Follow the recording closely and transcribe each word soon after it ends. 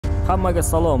Hammaga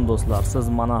salom do'stlar, siz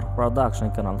Monarch Production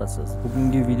kanalidasiz.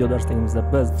 Bugungi video darsligimizda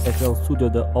biz FL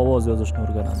Studioda ovoz yozishni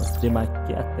o'rganamiz. Demak,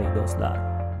 kerak do'stlar.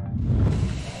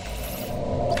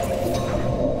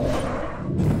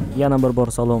 Yana bir bor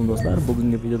salom do'stlar.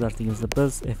 Bugungi video darsligimizda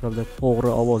biz FL da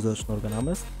to'g'ri ovoz yozishni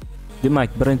o'rganamiz. Demak,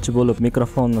 birinchi bo'lib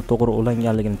mikrofonni to'g'ri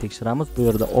ulanganligini tekshiramiz. Bu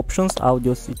yerda Options,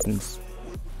 Audio Settings.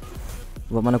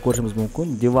 Va mana ko'rishingiz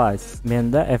mumkin, device.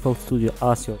 Menda FL Studio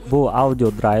ASIO. Bu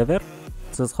audio driver.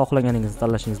 Siz xohlaganingizni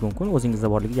tanlashingiz mumkin, o'zingizda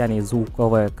borligi, ya'ni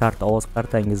zvukovая karta, ovoz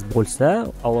kartangiz bo'lsa,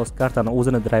 ovoz kartani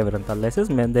o'zini driverini tanlaysiz.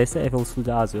 Menda esa FL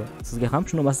Studio ASIO. Sizga ham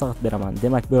shuni maslahat beraman.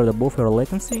 Demak, bu yerda buffer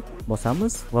latency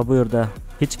bosamiz va bu yerda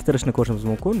kechiktirishni ko'rishimiz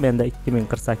mumkin. Menda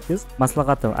 2048.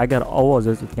 Maslahatim, agar ovoz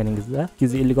yozayotganingizda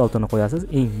 256 ni qo'yasiz,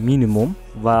 eng minimum,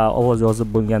 va ovoz yozib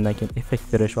bo'lgandan keyin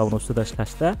effekt berish va uni ustida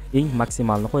ishlashda eng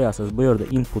maksimalni qo'yasiz. Bu yerda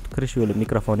input kirish yo'li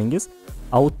mikrofoningiz,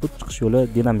 output chiqish yo'li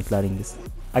dinamiklaringiz.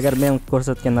 Agar men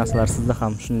ko'rsatgan narsalar sizda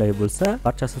ham shunday bo'lsa,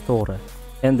 barchasi to'g'ri.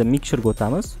 Endi mixerga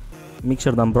o'tamiz.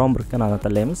 Mixerdan biron bir kanalni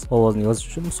tanlaymiz ovozni yozish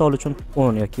uchun. Misol uchun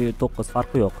 10 yoki 9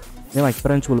 farqi yo'q. Demak,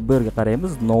 birinchi bo'lib bu yerga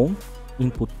qaraymiz. Known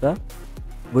inputda.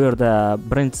 Bu yerda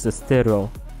birinchisi stereo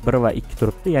 1 va 2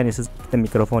 turibdi. Ya'ni siz ikkita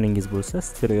mikrofoningiz bo'lsa,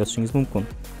 stereo yozishingiz mumkin.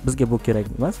 Bizga bu kerak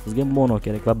emas, bizga mono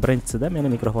kerak va birinchisida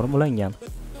meni mikrofonim ulangan.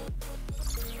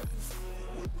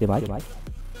 Demak,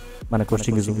 mana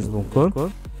ko'rishingiz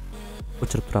mumkin.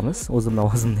 O'chirib turamiz, o'zimning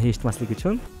ovozimni eshitmaslik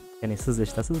uchun. Ya'ni siz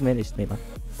eshitasiz, men eshitmayman.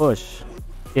 Xo'sh,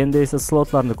 endi esa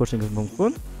slotlarni ko'rishingiz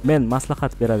mumkin. Men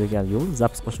maslahat beradigan yo'l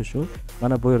zapis qo'shish uchun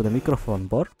mana bu yerda mikrofon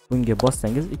bor. Bunga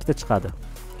bossangiz ikkita chiqadi.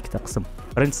 Ikkita qism.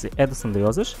 Birinchisi Edisonda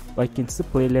yozish va ikkinchisi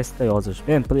playlistda yozish.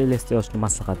 Men playlistda yozishni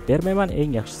maslahat bermayman,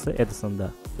 eng yaxshisi Edisonda.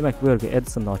 Demak, bu yerga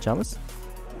Edisonni ochamiz.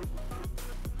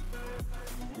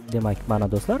 Demak, mana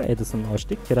do'stlar, Edisonni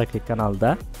ochdik kerakli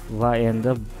kanalda va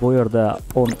endi bu yerda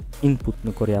on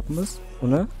inputni ko'ryapmiz.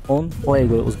 Uni on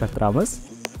playga o'zgartiramiz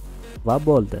va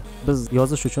bo'ldi. Biz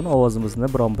yozish uchun ovozimizni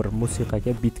biron bir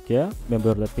musiqaga, bitga, men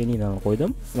bu yerda pianinoni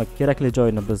qo'ydim. Demak, kerakli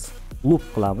joyini biz loop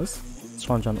qilamiz.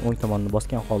 Shonchani o'ng tomonini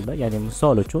bosgan holda, ya'ni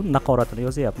misol uchun naqoratini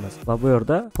yozyapmiz va bu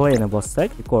yerda playni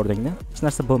bossak, recordingni hech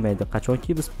narsa bo'lmaydi.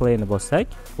 Qachonki biz playni bossak,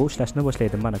 bu ishlashni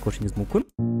boshlaydi. Mana ko'rishingiz mumkin.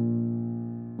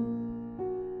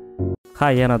 Ha,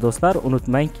 yana do'stlar,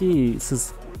 unutmangki, siz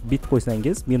bit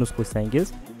qo'ysangiz, minus qo'ysangiz,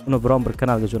 uni biron bir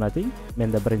kanalga jo'nating.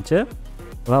 Menda birinchi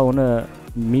va uni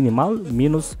minimal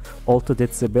 -6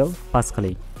 desibel pas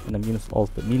qiling. Mana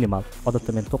 -6 minimal.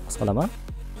 Odatda men 9 qilaman.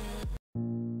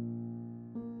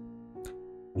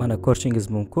 Mana ko'rishingiz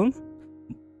mumkin.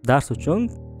 Dars uchun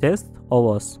test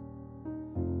ovoz.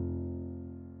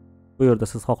 Bu yerda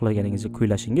siz xohlaganingizcha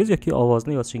kuylashingiz yoki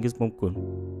ovozni yozishingiz mumkin.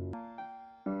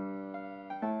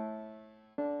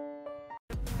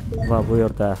 Va bu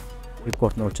yerda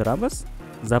rekordni o'chiramiz.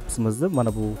 Zapisimizni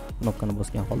mana bu knopkani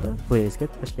bosgan holda playlistga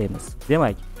tashlaymiz.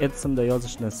 Demak, Edisonda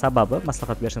yozishni sababi,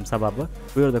 maslahat berishim sababi,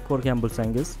 bu yerda ko'rgan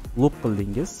bo'lsangiz, loop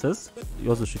qildingiz siz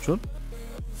yozish uchun.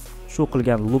 Shu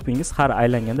qilgan loopingiz har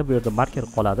aylanganda bu yerda marker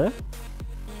qoladi.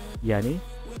 Ya'ni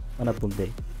mana bunday.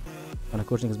 Mana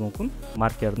ko'rishingiz mumkin,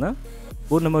 markerni.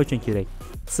 Bu nima uchun kerak?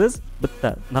 Siz bitta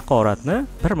naqoratni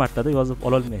bir martada yozib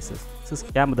ola olmaysiz. Siz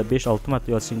kamida 5-6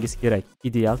 marta yozishingiz kerak,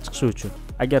 ideal chiqishi uchun.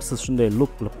 Agar siz shunday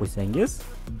loop qilib qo'ysangiz,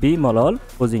 bemalol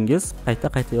o'zingiz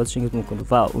qayta yozishingiz mumkin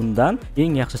va undan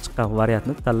eng yaxshi chiqqan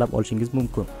variantni tanlab olishingiz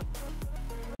mumkin.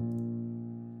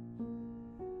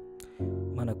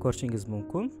 Mana ko'rishingiz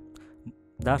mumkin.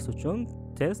 Dars uchun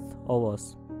test ovoz.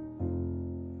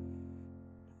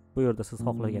 Bu yerda siz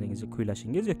xohlaganingizcha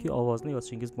kuylashingiz yoki ovozni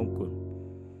yozishingiz mumkin.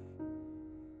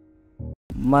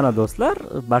 Mana do'stlar,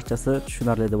 barchasi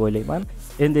tushunarli deb o'ylayman.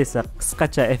 Endi esa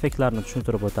qisqacha effektlarni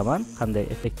tushuntirib o'taman, qanday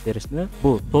effekt berishni.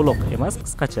 Bu to'liq emas,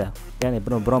 qisqacha. Ya'ni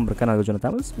buni biron bir kanalga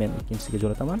jo'natamiz, men ikkinchisiga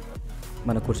jo'nataman.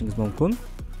 Mana ko'rishingiz mumkin.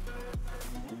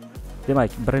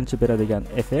 Demak, birinchi beradigan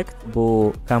effekt bu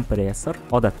kompressor,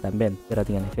 odatda men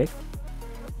beradigan effekt.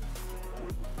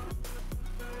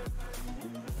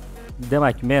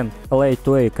 Demak, men play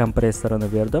to a kompressorini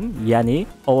berdim, ya'ni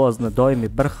ovozni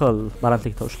doimiy bir xil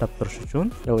balandlikda ushlab turish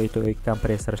uchun play to a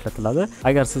kompressor ishlatiladi.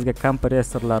 Agar sizga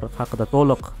kompressorlar haqida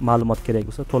to'liq ma'lumot kerak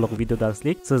bo'lsa, to'liq video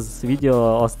darslik, siz video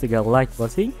ostiga like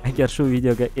bosing. Agar shu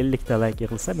videoga 50 ta like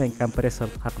yig'ilsa, men kompressor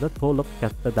haqida to'liq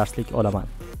katta darslik olaman.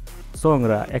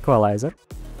 So'ngra equalizer.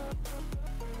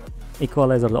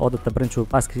 Equalizerda odatda birinchi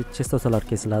pastki chastotalar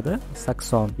kesiladi,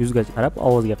 80-100 ga qarab,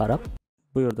 ovozga qarab.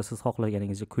 Bu yerda siz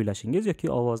xohlaganingizcha kuylashingiz yoki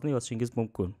ovozni yozishingiz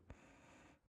mumkin.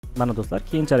 Mana do'stlar,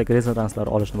 keyinchalik rezonanslar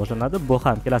olishni boshlanadi. Bu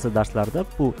ham kelasi darslarda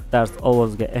bu dars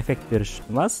ovozga effekt berish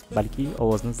emas, balki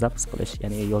ovozni zapis qilish,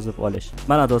 ya'ni yozib olish.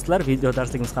 Mana do'stlar, video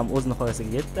darsligimiz ham o'z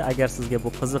nihoyasiga yetdi. Agar sizga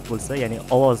bu qiziq bo'lsa, ya'ni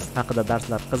ovoz haqida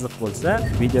darslar qiziq bo'lsa,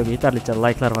 videoga yetarlicha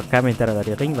layklar va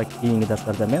kommentariyalar yig'ing va keyingi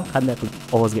darslarda men qanday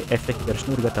qilib ovozga effekt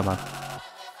berishni o'rgataman.